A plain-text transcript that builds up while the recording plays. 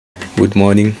Good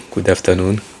morning, good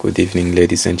afternoon, good evening,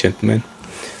 ladies and gentlemen.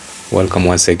 Welcome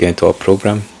once again to our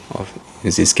program.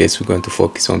 In this case, we're going to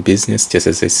focus on business. Just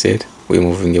as I said, we're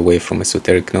moving away from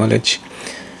esoteric knowledge.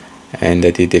 And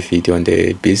I did a video on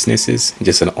the businesses,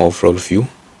 just an overall view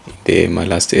in my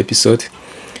last episode.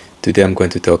 Today, I'm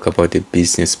going to talk about the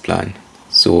business plan.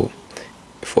 So,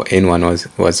 for anyone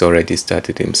who has already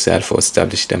started himself or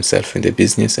established themselves in the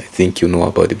business, I think you know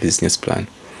about the business plan.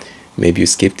 Maybe you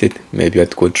skipped it, maybe you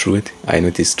had to go through it. I know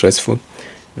it is stressful.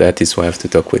 That is why I have to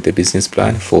talk with the business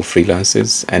plan for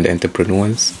freelancers and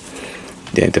entrepreneurs,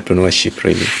 the entrepreneurship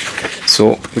really.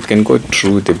 So we can go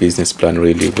through the business plan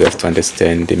really. We have to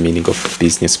understand the meaning of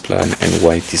business plan and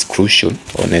why it is crucial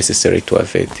or necessary to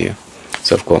have it here.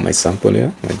 So I've got my sample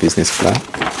here, my business plan.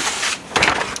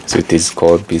 So it is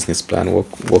called business plan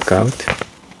workbook.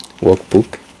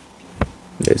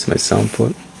 There's my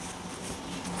sample.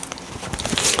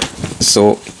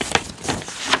 So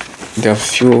there are a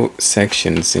few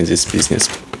sections in this business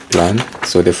plan.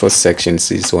 So the first section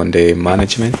is on the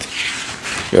management.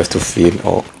 You have to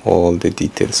fill all the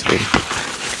details really.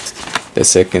 The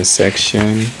second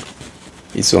section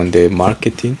is on the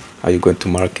marketing. Are you going to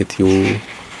market your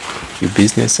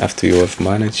business after you have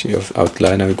managed, you have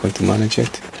outlined how you're going to manage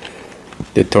it?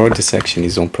 The third section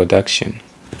is on production,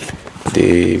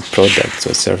 the products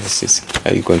or services.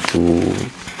 Are you going to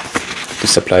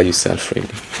supply yourself really?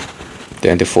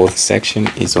 Then the fourth section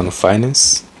is on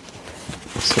finance,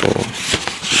 so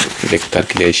the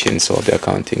calculations or the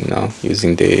accounting now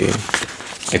using the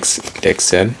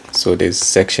Excel. So there's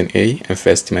section A,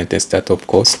 investment and startup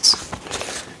costs.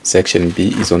 Section B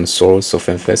is on source of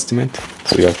investment,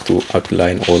 so you have to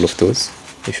outline all of those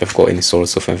if you've got any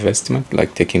source of investment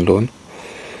like taking loan.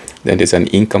 Then there's an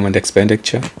income and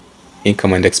expenditure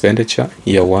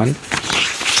year one.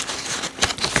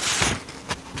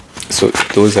 So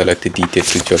those are like the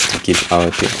details which you have to give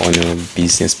out on a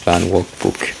business plan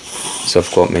workbook. So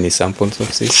I've got many samples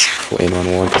of this. For anyone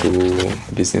who wants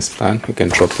to business plan, you can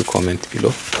drop your comment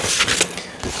below.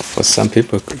 For some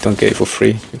people, don't get it for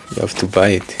free. You have to buy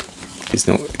it.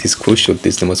 It is crucial.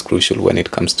 This is the most crucial when it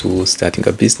comes to starting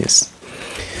a business.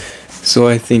 So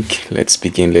I think let's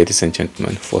begin, ladies and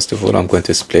gentlemen. First of all, I'm going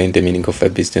to explain the meaning of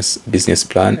a business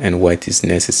plan and why it is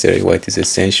necessary, why it is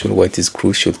essential, why it is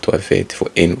crucial to have it for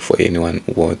anyone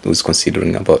who's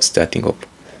considering about starting up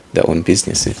their own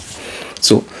businesses.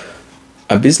 So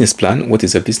a business plan, what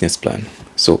is a business plan?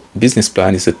 So business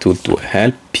plan is a tool to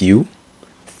help you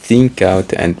think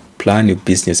out and plan your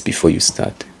business before you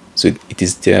start. So it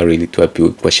is there really to help you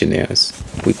with questionnaires,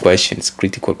 with questions,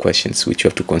 critical questions, which you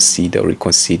have to consider or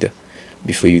reconsider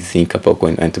before you think about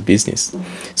going into business.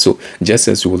 So just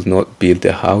as you will not build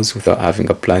a house without having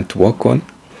a plan to work on,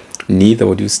 neither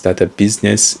would you start a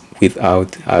business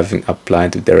without having a plan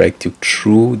to direct you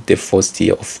through the first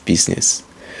year of business.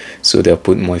 So they're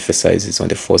putting more emphasis on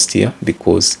the first year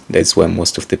because that's where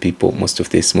most of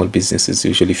the small businesses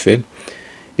usually fail.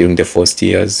 During the first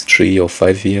years, 3 or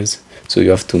 5 years. So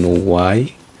you have to know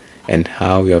why and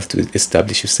how you have to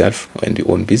establish yourself and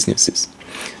your own businesses.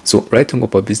 So writing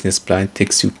up a business plan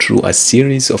takes you through a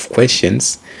series of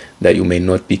questions that you may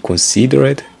not have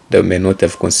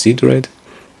considered,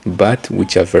 but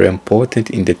which are very important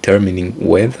in determining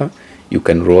whether you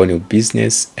can run your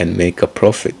business and make a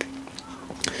profit.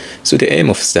 So the aim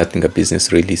of starting a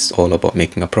business really is all about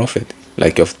making a profit.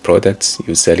 Like you have products,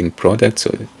 you're selling products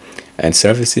and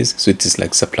services. So it is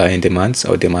like supply and demands,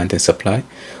 or demand and supply.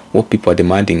 What people are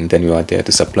demanding, then you are there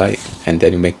to supply, and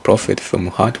then you make profit from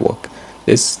hard work.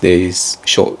 There is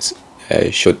short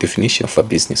definition of a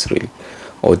business really,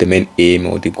 or the main aim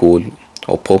or the goal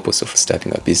or purpose of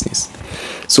starting a business.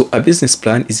 So a business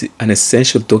plan is an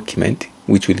essential document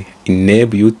which will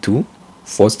enable you to,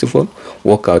 first of all,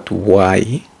 work out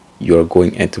why you are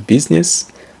going into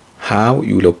business, how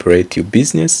you will operate your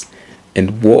business,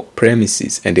 and what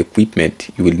premises and equipment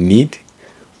you will need,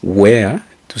 where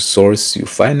to source your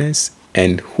finance,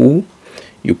 and who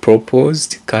your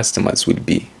proposed customers will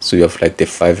be. So you have like the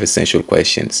 5 essential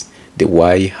questions: the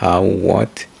why, how,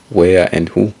 what, where, and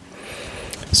who.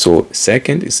 So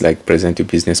second is like present your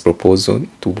business proposal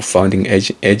to funding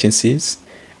agencies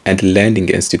and lending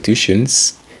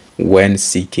institutions when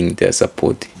seeking their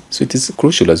support. So it is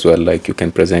crucial as well, like you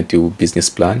can present your business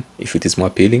plan if it is more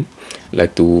appealing,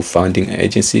 like to funding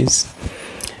agencies.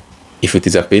 If it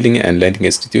is appealing and lending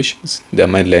institutions, they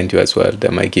might lend you as well. They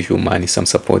might give you money, some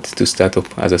support to start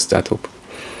up as a startup.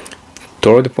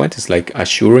 Third point is like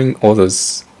assuring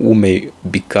others who may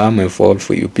become involved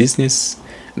for your business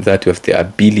that you have the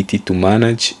ability to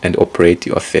manage and operate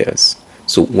your affairs.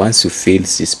 So once you fail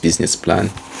this business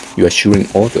plan, you're assuring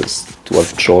others to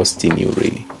have trust in you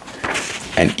really.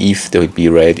 and if they will be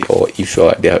ready, or if you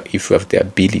have the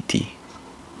ability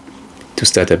to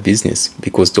start a business,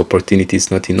 because the opportunity is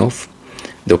not enough.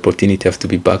 The opportunity has to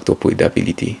be backed up with the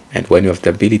ability, and when you have the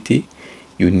ability,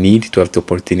 you need to have the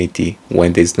opportunity.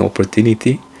 When there's no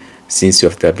opportunity, since you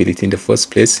have the ability in the first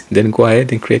place, then go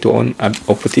ahead and create your own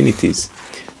opportunities.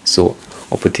 So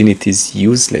opportunity is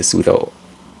useless without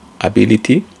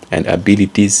ability, and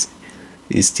abilities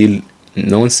is still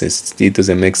nonsense. It still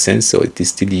doesn't make sense, so it is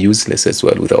still useless as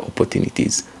well without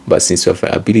opportunities. But since you have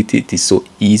the ability, it is so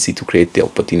easy to create the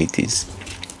opportunities.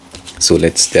 So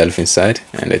let's delve inside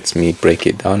and let me break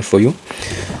it down for you.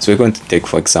 So we're going to take,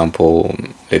 for example,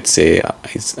 let's say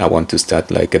I want to start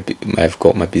like I've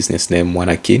got my business name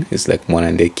Mwanandeke. It's like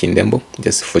Mwanandeke Kindembo,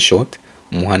 just for short.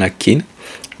 Mwanandeke,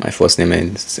 my first name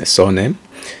and surname.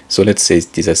 So let's say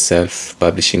it is a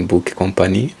self-publishing book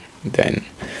company. Then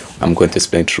I'm going to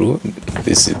explain through.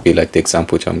 This will be like the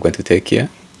example which I'm going to take here.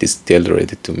 It is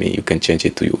tailored to me. You can change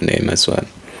it to your name as well.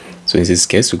 So in this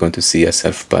case, we're going to see a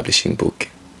self-publishing book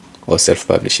or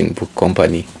self-publishing book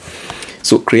company.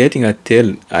 So creating a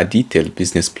detailed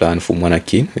business plan for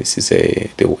Mwanandeke. This is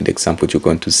the example you're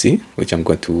going to see, which I'm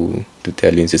going to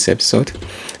tell you in this episode.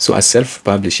 So a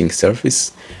self-publishing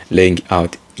service, laying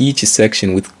out each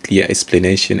section with clear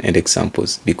explanation and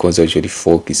examples, because I usually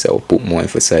focus or put more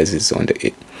emphasis on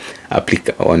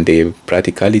the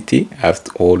practicality. I have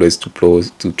to always to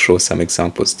throw some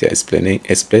examples there,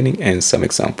 explaining and some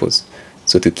examples,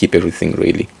 so to keep everything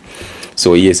really.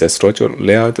 So here's a structured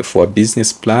layout for a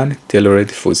business plan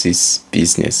tailored for this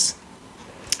business,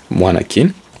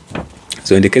 Mwanandeke.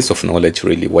 So in the case of knowledge,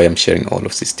 really, why I'm sharing all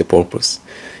of this, the purpose.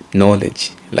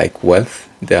 Knowledge, like wealth,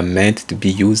 they are meant to be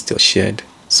used or shared.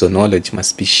 So knowledge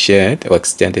must be shared or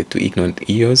extended to ignorant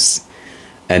ears,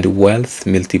 and wealth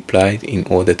multiplied in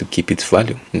order to keep its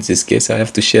value. In this case, I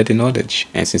have to share the knowledge.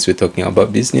 And since we're talking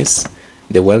about business,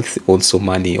 the wealth, also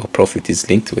money or profit, is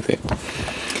linked with it.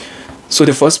 So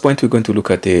the first point, we're going to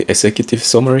look at the executive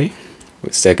summary.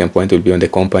 The second point will be on the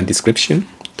company description.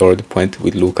 Third point,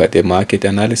 we look at the market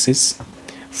analysis.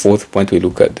 Fourth point, we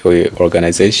look at the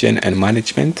organization and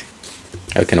management.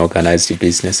 How you can organize your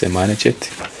business and manage it.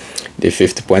 The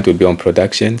fifth point will be on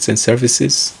productions and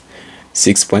services.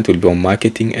 Sixth point will be on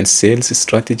marketing and sales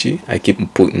strategy. I keep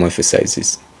putting more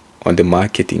emphasis on the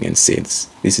marketing and sales.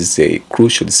 This is a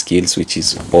crucial skills which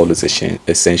is always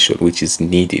essential, which is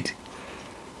needed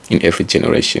in every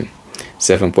generation.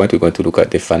 7th point, we're going to look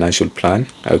at the financial plan.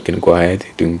 I can go ahead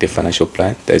doing the financial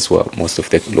plan. That's what most of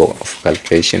the law of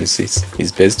calculations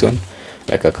is based on,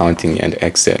 like accounting and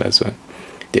Excel as well.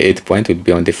 The 8th point will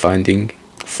be on the funding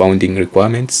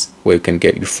requirements, where you can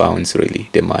get your funds, really,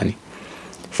 the money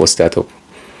for startup.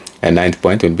 And 9th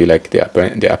point will be like the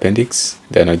appendix.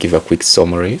 Then I'll give a quick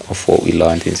summary of what we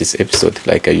learned in this episode,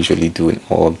 like I usually do in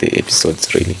all the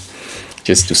episodes, really,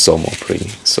 just to sum up, really,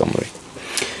 summary.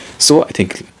 So I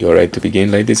think you're ready to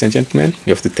begin, ladies and gentlemen.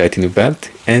 You have to tighten your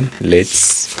belt and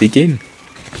let's begin.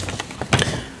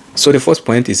 So the first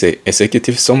point is a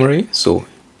executive summary. So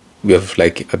we have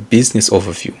like a business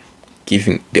overview,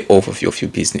 giving the overview of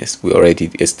your business. We already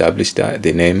established that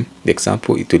the name, the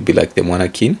example, it will be like the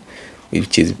Mwanandeke,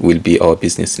 which will be our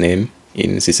business name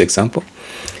in this example.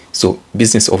 So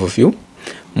business overview.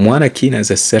 Mwanandeke is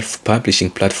a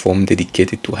self-publishing platform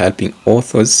dedicated to helping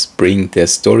authors bring their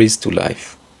stories to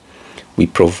life. We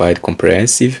provide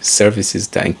comprehensive services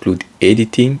that include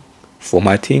editing,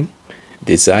 formatting,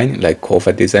 design, like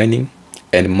cover designing,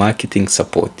 and marketing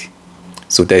support.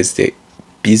 So that's the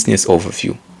business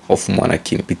overview of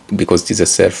Mwanandeke, because it is a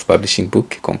self-publishing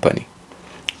book company,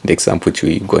 the example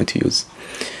we're going to use.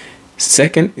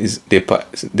 Second is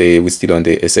we're still on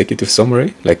the executive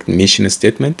summary, like mission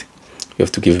statement. You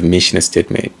have to give a mission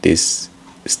statement,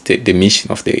 the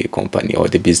mission of the company or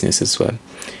the business as well.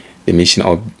 The mission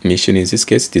in this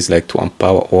case, it is like to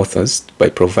empower authors by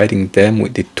providing them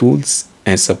with the tools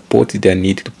and support they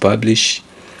need to publish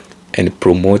and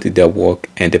promote their work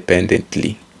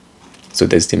independently. So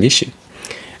that's the mission.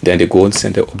 Then the goals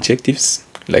and the objectives,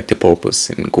 like the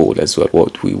purpose and goal as well,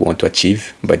 what we want to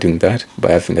achieve by doing that,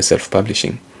 by having a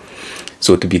self-publishing.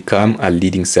 So to become a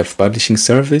leading self-publishing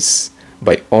service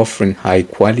by offering high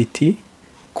quality,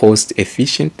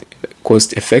 cost-effective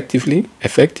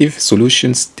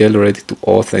solutions tailored to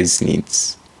authors'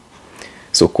 needs.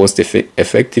 So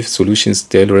cost-effective solutions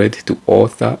tailored to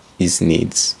authors'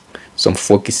 needs. So I'm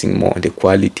focusing more on the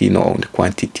quality, not on the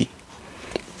quantity.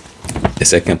 The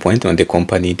second point, on the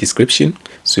company description.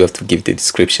 So you have to give the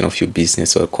description of your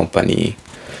business or company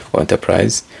or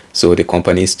enterprise. So the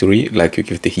company history, like you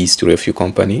give the history of your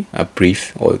company, a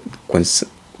brief or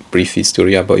brief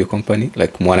history about your company.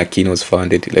 Like Mwanandeke was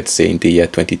founded, let's say, in the year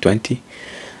 2020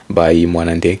 by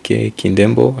Mwanandeke,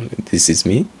 Kindembo. This is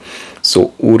me.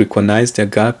 So we recognize the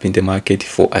gap in the market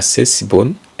for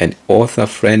accessible and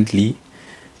author-friendly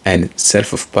and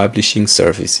self-publishing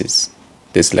services.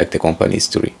 This is like the company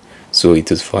history. So it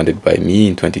was founded by me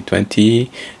in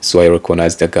 2020. So I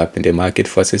recognize the gap in the market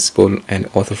for accessible and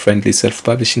author-friendly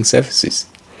self-publishing services.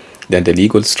 Then the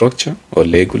legal structure or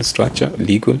legal structure.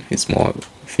 Legal is more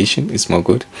efficient, it's more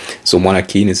good. So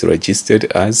Mwanandeke is registered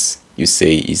as, you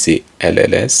say, is a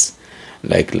LLS,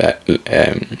 like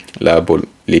liable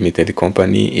limited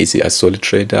company. Is it a sole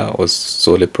trader or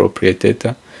sole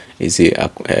proprietor? Is it a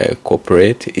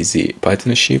corporate? Is it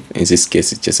partnership? In this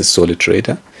case, it's just a sole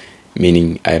trader,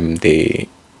 meaning I'm the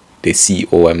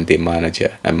CEO, I'm the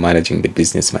manager, I'm managing the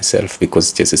business myself, because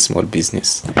it's just a small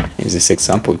business. In this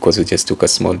example, because we just took a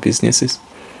small businesses.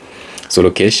 So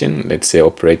location, let's say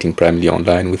operating primarily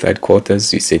online with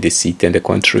headquarters, you say the city and the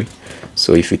country.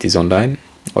 So if it is online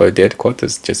or the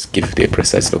headquarters, just give the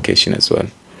precise location as well.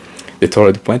 The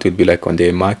third point would be like on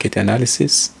the market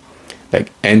analysis,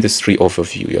 like industry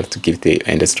overview. You have to give the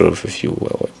industry overview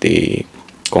or the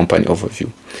company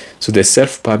overview. So the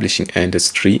self-publishing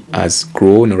industry has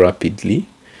grown rapidly,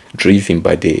 driven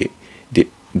by the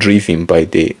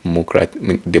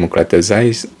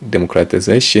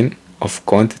democratization of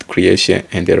content creation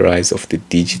and the rise of the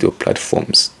digital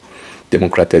platforms.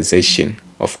 Democratization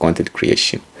of content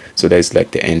creation. So that is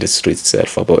like the industry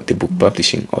itself about the book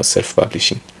publishing or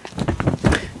self-publishing.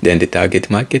 Then the target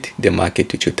market, the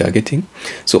market which you're targeting.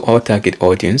 So our target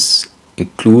audience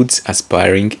includes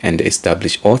aspiring and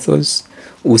established authors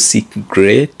who seek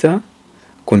greater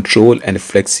control and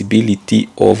flexibility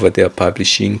over their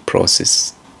publishing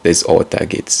process. There's our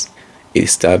targets.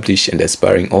 Established and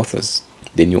aspiring authors,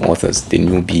 the new authors, the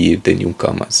newbie, the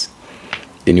newcomers,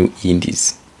 the new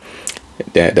indies.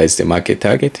 That is the market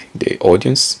target, the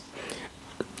audience.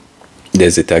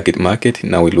 There's the target market.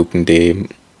 Now we're looking the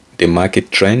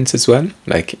market trends as well,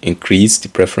 like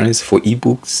increased preference for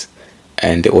ebooks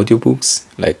and the audiobooks,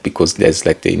 like because there's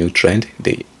like the new trend,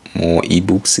 the more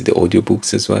ebooks, the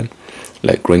audiobooks as well,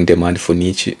 like growing demand for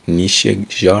niche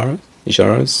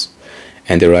genres,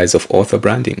 and the rise of author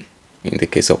branding. In the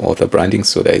case of author branding,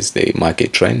 so there is the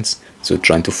market trends, so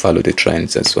trying to follow the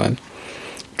trends as well,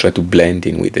 try to blend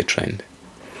in with the trend.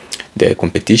 The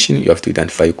competition, you have to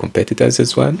identify your competitors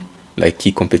as well. Like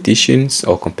key competitions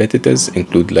or competitors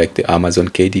include like the Amazon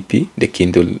KDP, the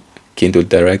Kindle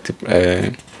Direct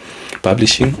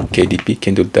Publishing, KDP,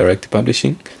 Kindle Direct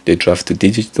Publishing, the Draft to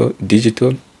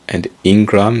Digital, and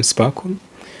Ingram Sparkle.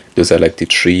 Those are like the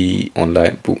three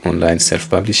online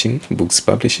self-publishing, books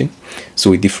publishing. So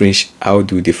we differentiate. How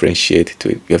do we differentiate to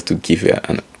it? You have to give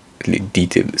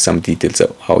some details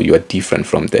of how you are different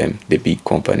from them, the big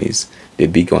companies, the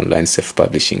big online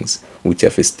self-publishings, which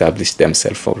have established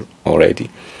themselves already.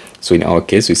 So in our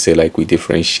case, we say like we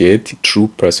differentiate through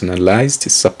personalized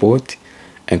support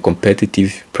and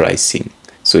competitive pricing.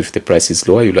 So if the price is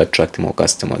lower, you'll attract more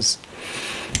customers.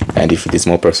 And if it is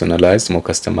more personalized, more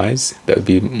customized, that will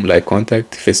be like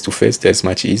contact face-to-face. That's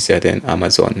much easier than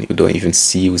Amazon. You don't even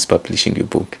see who's publishing your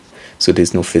book. So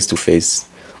there's no face-to-face,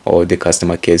 or the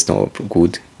customer care is not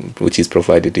good, which is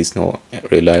provided is not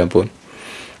reliable.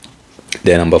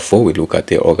 Then number 4, we look at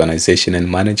the organization and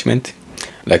management,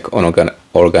 like on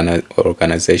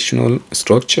organizational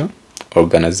structure.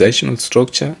 Organizational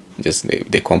structure, just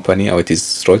the company, how it is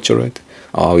structured,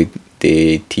 how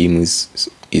the team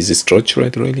is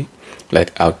structured really,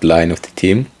 like outline of the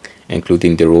team,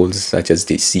 including the roles such as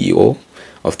the CEO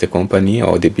of the company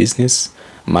or the business,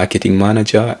 marketing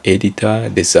manager, editor,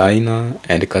 designer,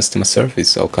 and customer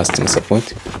service or customer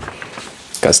support,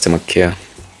 customer care.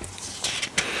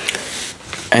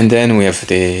 And then we have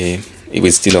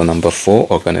we're still on number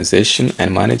 4, organization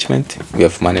and management. We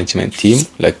have management team,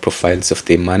 like profiles of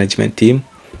the management team,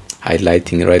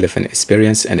 highlighting relevant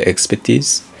experience and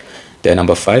expertise. Then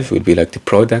number 5 will be like the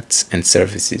products and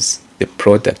services, the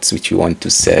products which you want to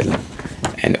sell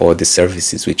and all the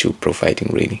services which you're providing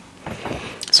really.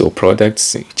 So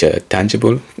products which are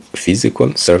tangible,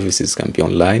 physical, services can be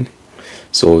online.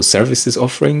 So services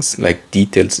offerings, like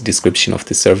detailed description of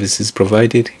the services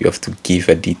provided. You have to give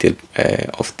a detail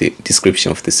of the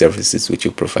description of the services which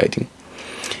you're providing,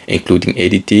 including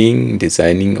editing,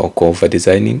 designing or cover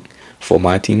designing,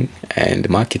 formatting, and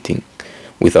marketing,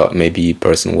 without maybe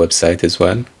personal website as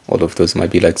well. All of those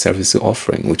might be like service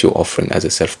offering, which you're offering as a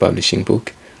self-publishing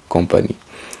book company.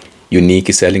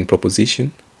 Unique selling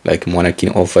proposition, like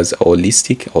Mwanandeke offers a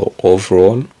holistic or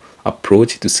overall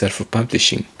approach to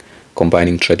self-publishing,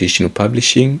 combining traditional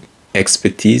publishing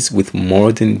expertise with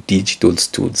modern digital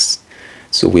tools.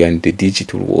 So we are in the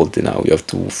digital world now. We have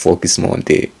to focus more on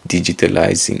the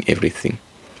digitalizing everything,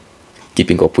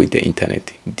 keeping up with the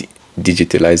internet,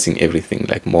 digitalizing everything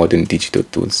like modern digital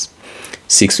tools.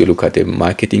 6, we look at the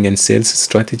marketing and sales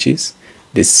strategies.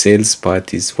 The sales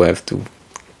part is we have to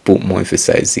put more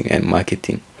emphasizing and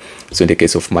marketing. So in the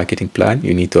case of marketing plan,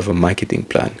 you need to have a marketing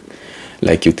plan,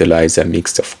 like utilize a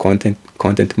mix of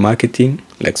content marketing,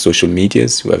 like social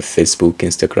medias. We have Facebook,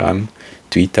 Instagram,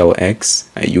 Twitter or X,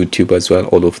 and YouTube as well.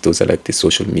 All of those are like the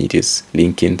social medias,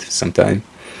 LinkedIn sometimes.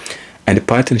 And the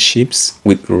partnerships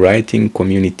with writing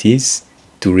communities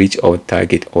to reach our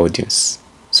target audience.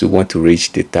 So we want to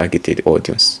reach the targeted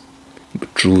audience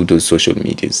through those social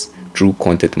medias, through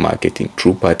content marketing,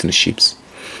 through partnerships.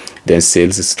 Then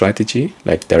sales strategy,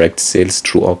 like direct sales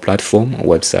through our platform,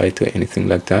 or website, or anything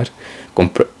like that,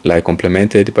 like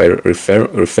complemented by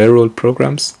referral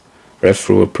programs,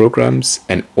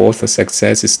 and author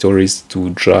success stories to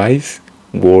drive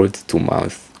word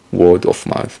of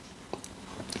mouth.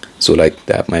 So like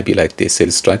that might be like the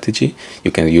sales strategy.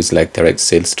 You can use like direct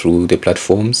sales through the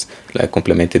platforms, like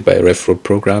complemented by referral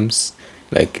programs,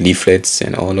 like leaflets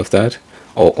and all of that,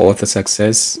 or author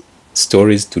success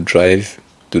stories to drive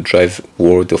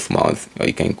word of mouth. Or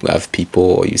you can have people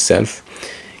or yourself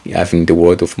having the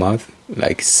word of mouth,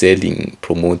 like selling,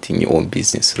 promoting your own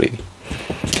business really.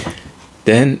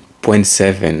 Then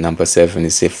number 7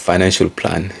 is a financial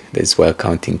plan. That's where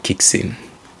accounting kicks in.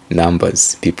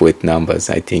 Numbers, people with numbers.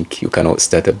 I think you cannot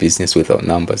start a business without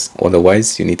numbers.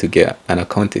 Otherwise, you need to get an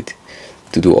accountant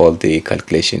to do all the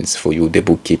calculations for you, the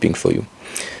bookkeeping for you.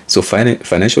 So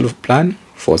financial plan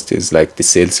first is like the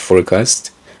sales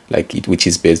forecast, which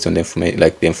is based on the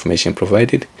information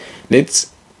provided.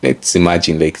 Let's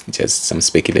imagine like just some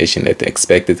speculation that the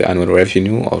expected annual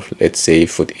revenue of, let's say,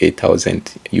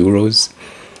 48,000 euros.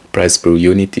 Price per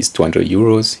unit is 200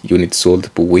 euros. Units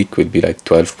sold per week will be like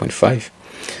 12.5.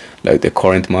 Like the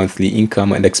current monthly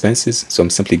income and expenses. So I'm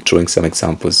simply drawing some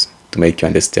examples to make you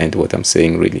understand what I'm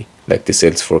saying really, like the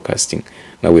sales forecasting.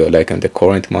 Now we are like on the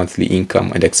current monthly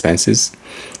income and expenses,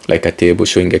 like a table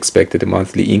showing expected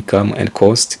monthly income and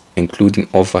cost, including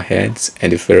overheads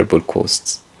and the variable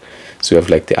costs. So you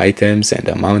have like the items and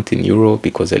the amount in euro,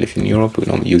 because I live in Europe,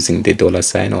 I'm using the dollar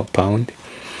sign or pound.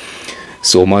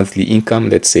 So monthly income,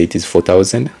 let's say it is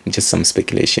 4,000, just some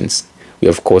speculations. We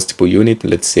have cost per unit,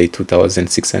 let's say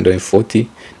 2,640.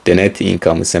 The net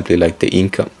income is simply like the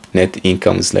income. Net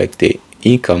income is like the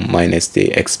income minus the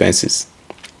expenses.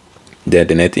 There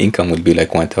the net income will be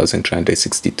like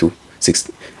 1,360.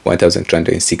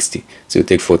 So you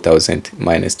take 4,000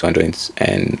 minus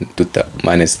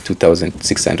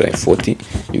 2,640,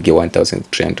 you get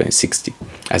 1,360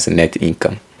 as a net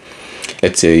income.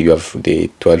 Let's say you have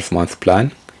the 12-month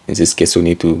plan. In this case, we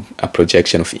need a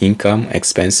projection of income,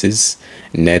 expenses,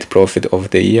 net profit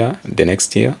of the year, the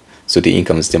next year. So the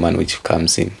income is the money which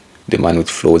comes in, the money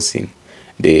which flows in.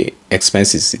 The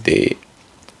expenses, the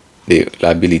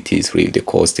liabilities, really the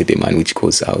cost, the money which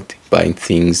goes out, buying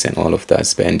things and all of that,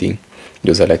 spending.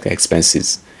 Those are like the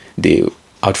expenses. The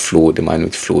outflow, the money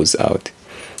which flows out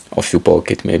of your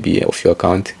pocket, maybe of your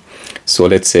account. So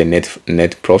let's say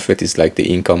net profit is like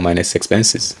the income minus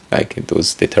expenses, like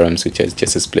those the terms which I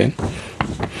just explained.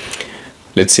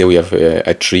 Let's say we have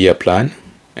a 3-year plan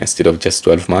instead of just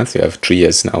 12 months. We have 3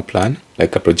 years now plan,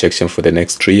 like a projection for the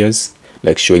next 3 years,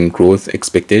 like showing growth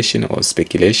expectation or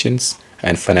speculations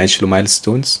and financial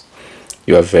milestones.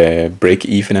 You have a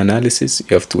break-even analysis.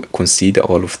 You have to consider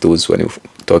all of those when you're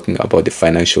talking about the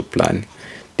financial plan.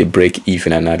 The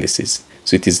break-even analysis.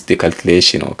 So it is the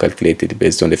calculation or calculated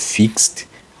based on the fixed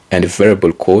and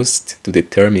variable cost to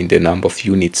determine the number of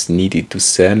units needed to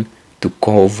sell to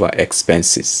cover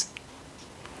expenses.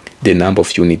 The number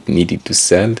of units needed to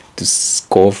sell to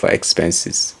cover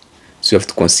expenses. So you have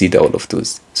to consider all of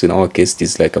those. So in our case,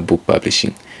 this is like a book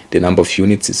publishing. The number of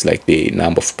units is like the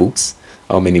number of books.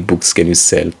 How many books can you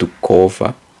sell to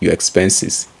cover your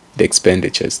expenses, the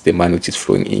expenditures, the money which is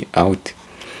flowing in, out.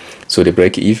 So the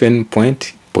break-even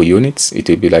point per units, it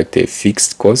will be like the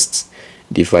fixed costs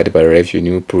divided by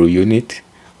revenue per unit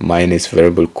minus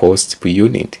variable cost per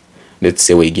unit. Let's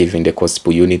say we're given the cost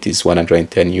per unit is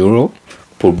 110 euro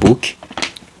per book.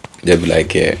 They'll be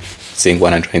like saying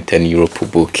 110 euro per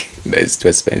book. That is too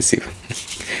expensive.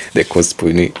 The cost per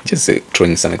unit, just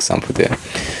throwing some example there.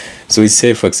 So we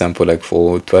say, for example, like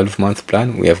for 12-month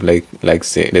plan, we have let's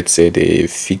say the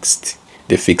fixed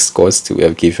cost, we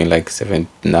have given like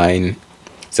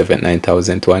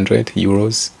 79,200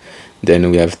 euros.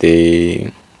 Then we have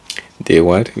the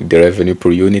revenue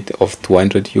per unit of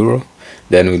 200 euro.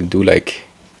 Then we'll do like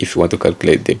if you want to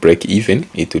calculate the break even,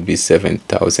 it would be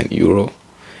 7,000 euro,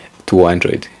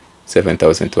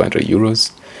 7,200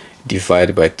 euros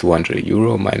divided by 200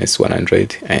 euro minus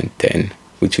 110,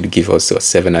 which would give us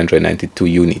 792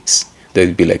 units. That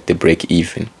would be like the break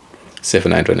even,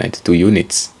 792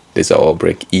 units. These are our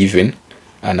break even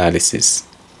analysis.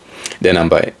 Then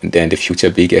the future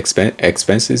big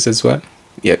expenses as well.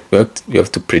 Yeah, you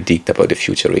have to predict about the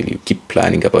future, really. You keep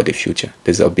planning about the future.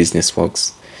 This is how business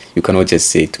works. You cannot just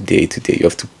say today. You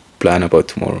have to plan about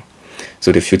tomorrow.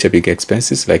 So the future big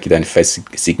expenses, like identify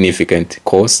significant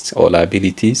costs or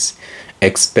liabilities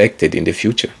expected in the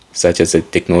future, such as a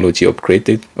technology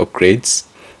upgrades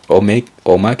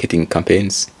or marketing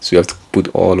campaigns. So you have to put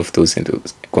all of those into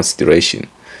consideration.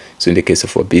 So in the case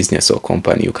of a business or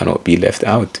company, you cannot be left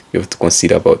out. You have to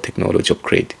consider about technology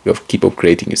upgrade. You have to keep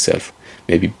upgrading yourself.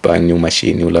 Maybe buy new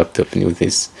machine, new laptop, new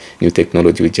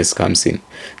technology which just comes in.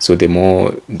 So the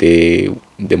more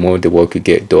the work you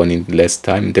get done in less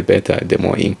time, the better. The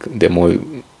more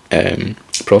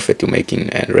profit you're making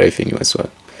and revenue as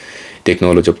well.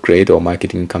 Technology upgrade or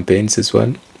marketing campaigns as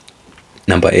well.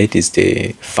 Number 8 is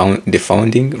the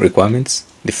founding requirements.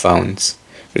 The founds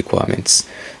requirements.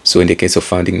 So in the case of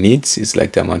founding needs, it's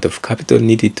like the amount of capital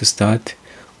needed to start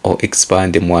or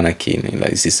expand the Mwanandeke, like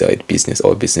this is a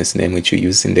business name which you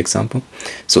use in the example.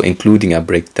 So including a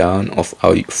breakdown of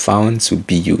how funds would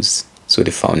be used. So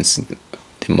the funds,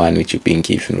 the money which you're being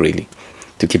given really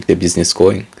to keep the business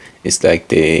going. It's like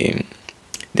the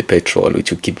petrol which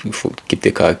you keep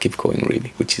the car keep going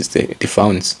really, which is the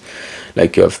funds.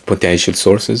 Like you have potential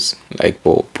sources, like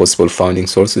possible funding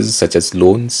sources such as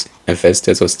loans,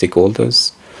 investors or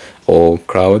stakeholders, or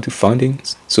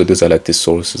crowdfunding. So those are like the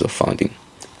sources of funding.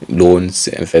 Loans,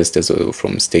 investors or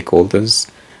from stakeholders,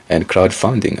 and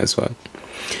crowdfunding as well.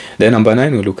 Then number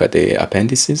 9, we look at the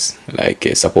appendices, like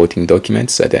supporting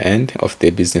documents at the end of the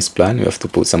business plan. We have to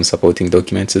put some supporting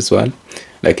documents as well,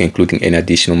 like including any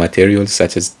additional materials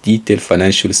such as detailed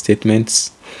financial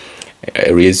statements,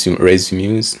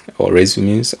 resumes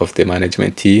of the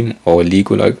management team, or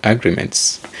legal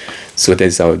agreements. So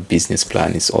that's our business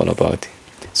plan is all about.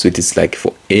 So it is like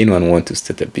for anyone who wants to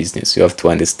start a business, you have to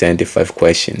understand the 5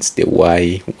 questions: the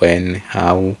why, when,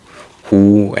 how,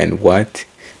 who, and what.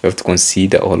 You have to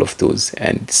consider all of those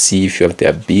and see if you have the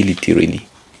ability really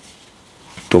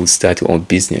to start your own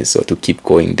business or to keep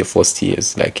going the first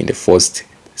years, like in the first,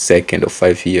 second, or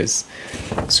 5 years.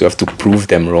 So you have to prove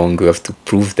them wrong. You have to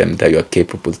prove them that you are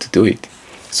capable to do it.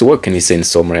 So what can you say in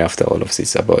summary after all of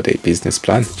this about a business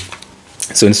plan?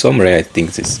 So in summary, I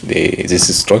think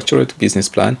this structured business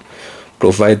plan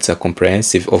provides a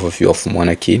comprehensive overview of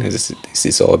Mwanandeke. This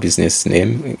is our business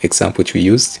name example which we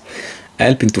used,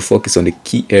 helping to focus on the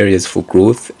key areas for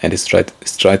growth and the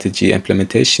strategy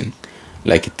implementation.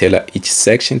 Like tailor each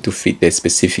section to fit the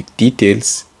specific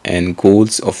details and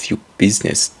goals of your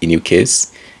business. In your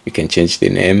case, you can change the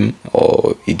name,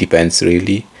 or it depends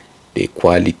really the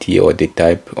quality or the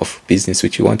type of business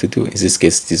which you want to do. In this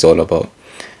case, it is all about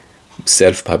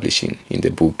self-publishing in the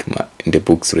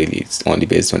books really. It's only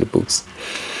based on the books.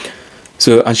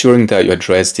 So ensuring that you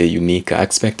address the unique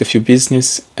aspect of your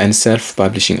business and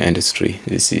self-publishing industry.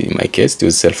 This is, in my case, the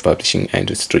self-publishing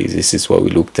industry. This is what we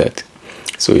looked at.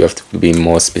 So you have to be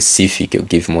more specific, or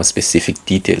give more specific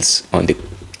details on the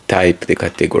type, the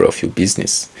category of your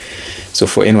business. So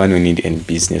for anyone who need a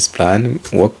business plan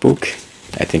workbook,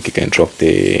 I think you can drop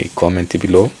the comment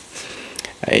below.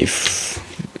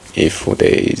 If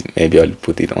maybe I'll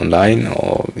put it online,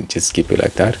 or just keep it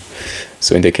like that.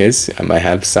 So in the case, I might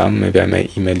help some. Maybe I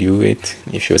might email you it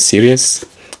if you're serious.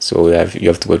 So you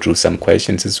have to go through some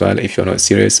questions as well. If you're not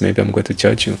serious, maybe I'm going to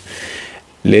charge you.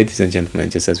 Ladies and gentlemen,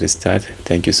 just as we start,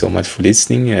 thank you so much for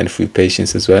listening and for your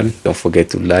patience as well. Don't forget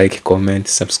to like, comment,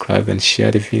 subscribe, and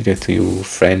share the video to your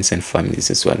friends and families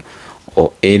as well,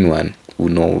 or anyone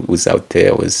who's out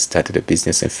there, who has started a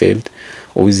business and failed,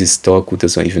 or is stuck, who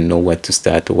doesn't even know where to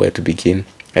start or where to begin.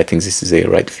 I think this is the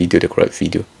correct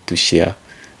video to share.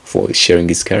 For sharing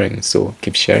is caring. So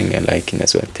keep sharing and liking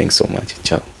as well. Thanks so much.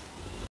 Ciao.